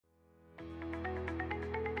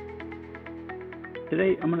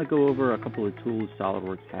Today I'm going to go over a couple of tools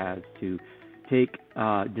SOLIDWORKS has to take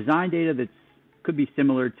design data that could be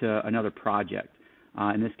similar to another project.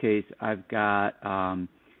 In this case, I've got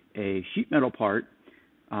a sheet metal part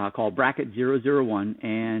called bracket 001,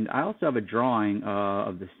 and I also have a drawing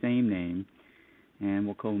of the same name, and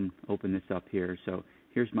we'll come open this up here. So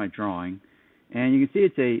here's my drawing, and you can see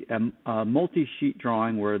it's a multi-sheet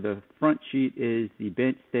drawing where the front sheet is the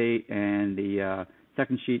bent state and the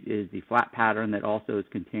second sheet is the flat pattern that also is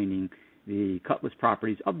containing the cutless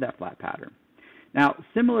properties of that flat pattern. Now,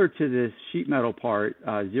 similar to this sheet metal part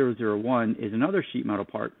 001 is another sheet metal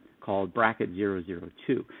part called bracket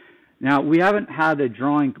 002. Now, we haven't had a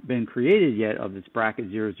drawing been created yet of this bracket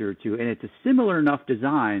 002, and it's a similar enough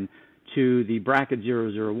design to the bracket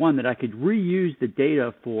 001 that I could reuse the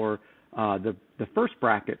data for the first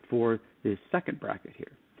bracket for this second bracket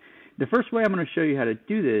here. The first way I'm going to show you how to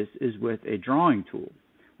do this is with a drawing tool.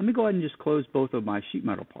 Let me go ahead and just close both of my sheet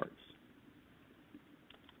metal parts.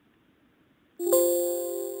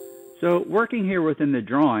 So working here within the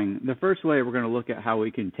drawing, the first way we're going to look at how we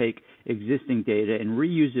can take existing data and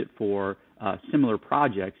reuse it for similar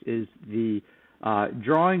projects is the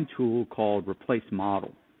drawing tool called Replace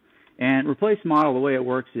Model. And Replace Model, the way it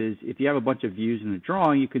works is if you have a bunch of views in a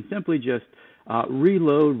drawing, you can simply just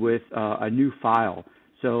reload with a new file.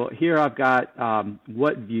 So here I've got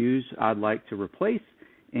what views I'd like to replace,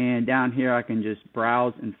 and down here I can just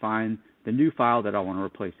browse and find the new file that I want to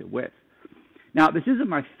replace it with. Now, this isn't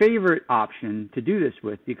my favorite option to do this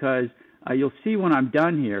with because you'll see when I'm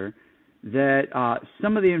done here that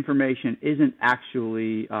some of the information isn't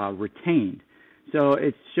actually retained. So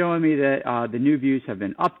it's showing me that the new views have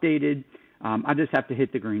been updated. I just have to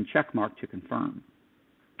hit the green check mark to confirm.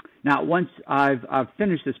 Now, once I've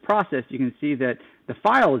finished this process, you can see that the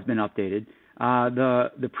file has been updated.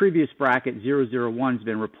 The previous bracket 001 has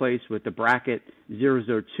been replaced with the bracket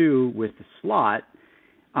 002 with the slot.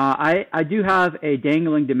 I do have a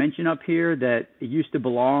dangling dimension up here that used to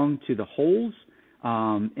belong to the holes,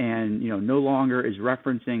 and no longer is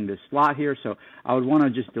referencing the slot here. So I would want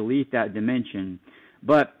to just delete that dimension.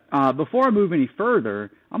 But before I move any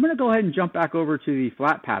further, I'm going to go ahead and jump back over to the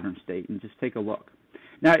flat pattern state and just take a look.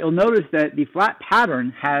 Now you'll notice that the flat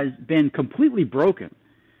pattern has been completely broken.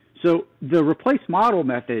 So the replace model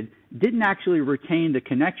method didn't actually retain the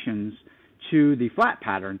connections to the flat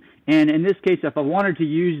pattern. And in this case, if I wanted to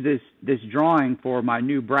use this drawing for my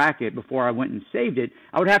new bracket before I went and saved it,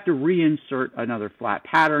 I would have to reinsert another flat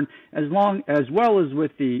pattern as well as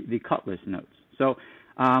with the cutless notes. So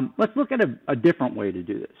let's look at a different way to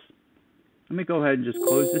do this. Let me go ahead and just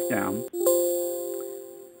close this down.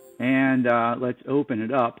 And let's open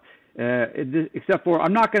it up. Except for,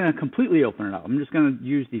 I'm not going to completely open it up. I'm just going to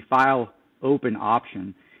use the File Open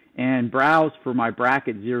option and browse for my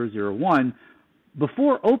bracket 001.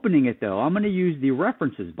 Before opening it, though, I'm going to use the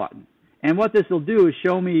References button. And what this will do is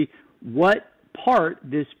show me what part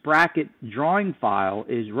this bracket drawing file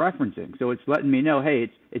is referencing. So it's letting me know,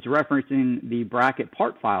 hey, it's referencing the bracket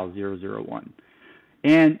part file 001.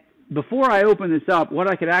 And before I open this up, what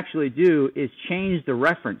I could actually do is change the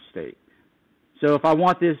reference state. So if I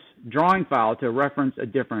want this drawing file to reference a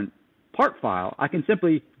different part file, I can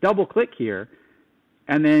simply double-click here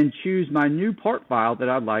and then choose my new part file that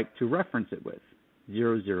I'd like to reference it with,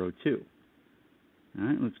 002. All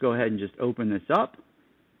right, let's go ahead and just open this up.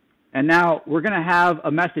 And now we're going to have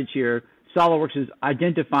a message here. SOLIDWORKS is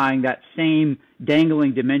identifying that same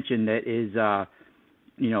dangling dimension that is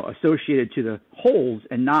associated to the holes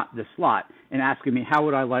and not the slot, and asking me how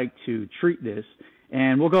would I like to treat this.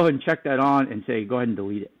 And we'll go ahead and check that on and say go ahead and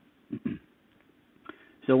delete it.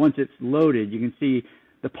 So once it's loaded, you can see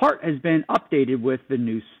the part has been updated with the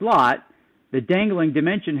new slot. The dangling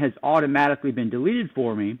dimension has automatically been deleted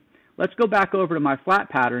for me. Let's go back over to my flat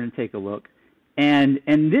pattern and take a look. And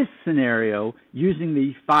in this scenario, using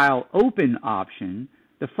the File Open option,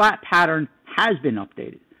 the flat pattern has been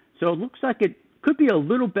updated. So it looks like it could be a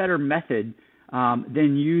little better method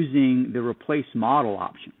than using the Replace Model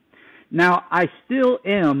option. Now, I still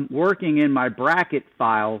am working in my bracket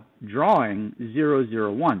file drawing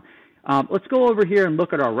 001. Let's go over here and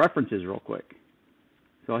look at our references real quick.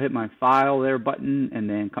 So I'll hit my File there button and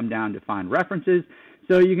then come down to Find References.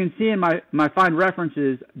 So you can see in my Find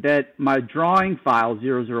References that my drawing file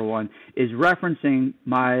 001 is referencing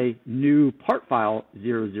my new part file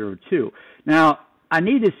 002. Now, I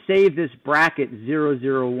need to save this bracket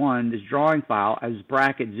 001, this drawing file, as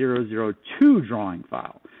bracket 002 drawing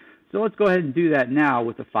file. So let's go ahead and do that now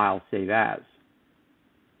with the file Save As.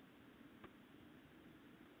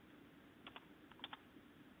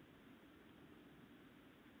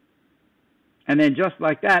 And then just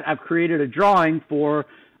like that, I've created a drawing for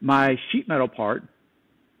my sheet metal part,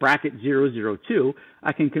 bracket 002.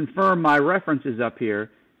 I can confirm my references up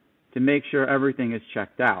here to make sure everything is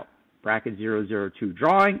checked out. Bracket 002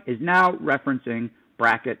 drawing is now referencing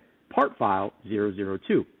bracket part file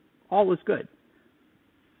 002. All is good.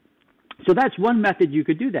 So that's one method you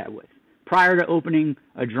could do that with. Prior to opening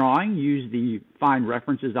a drawing, use the Find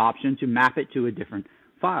References option to map it to a different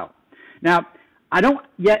file. Now, I don't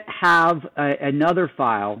yet have another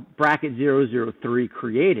file, bracket 003,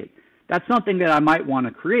 created. That's something that I might want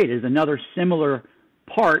to create, is another similar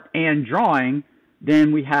part and drawing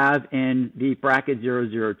than we have in the bracket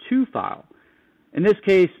 002 file. In this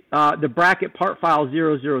case, the bracket part file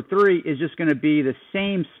 003 is just going to be the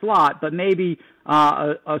same slot, but maybe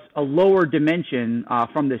a lower dimension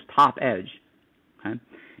from this top edge. Okay?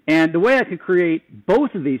 And the way I could create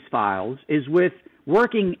both of these files is with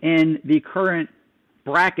working in the current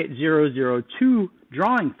bracket 002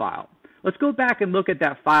 drawing file. Let's go back and look at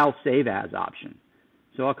that File Save As option.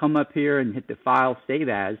 So I'll come up here and hit the File Save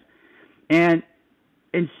As. And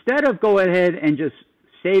instead of go ahead and just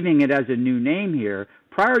saving it as a new name here,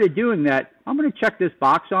 prior to doing that, I'm going to check this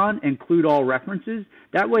box on Include All References.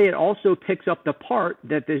 That way it also picks up the part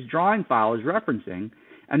that this drawing file is referencing.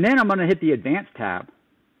 And then I'm going to hit the Advanced tab.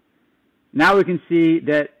 Now we can see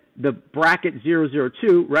that the bracket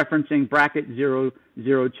 002 referencing bracket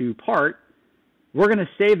 002 part, we're going to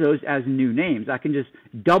save those as new names. I can just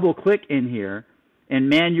double click in here and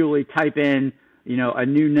manually type in, you know, a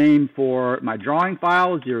new name for my drawing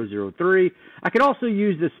file, 003. I could also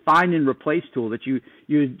use this Find and Replace tool that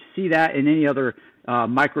you'd see that in any other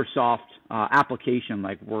Microsoft application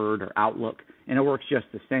like Word or Outlook, and it works just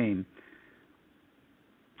the same.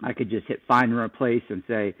 I could just hit Find and Replace and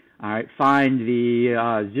say, all right, find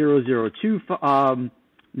the 002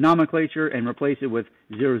 nomenclature and replace it with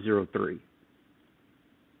 003.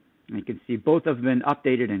 And you can see both have been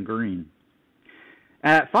updated in green.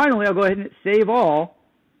 Finally, I'll go ahead and hit Save All,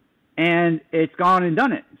 and it's gone and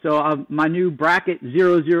done it. So my new bracket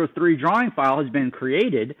 003 drawing file has been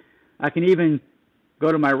created. I can even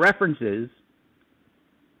go to my references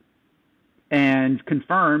and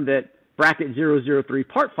confirm that bracket 003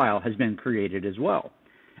 part file has been created as well.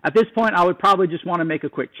 At this point, I would probably just want to make a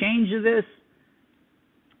quick change to this.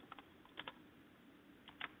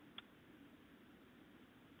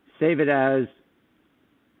 Save it as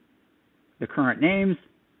the current names,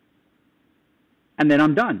 and then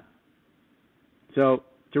I'm done. So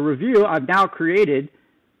to review, I've now created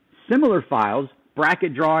similar files,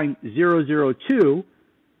 bracket drawing 002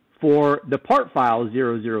 for the part file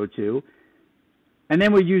 002, and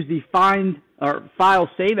then we use the Find or File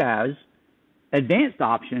Save As Advanced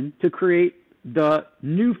option to create the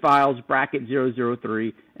new files bracket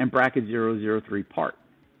 003 and bracket 003 part.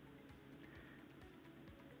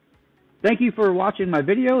 Thank you for watching my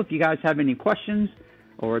video. If you guys have any questions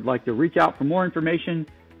or would like to reach out for more information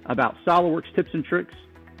about SOLIDWORKS tips and tricks,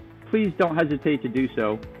 please don't hesitate to do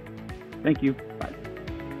so. Thank you. Bye.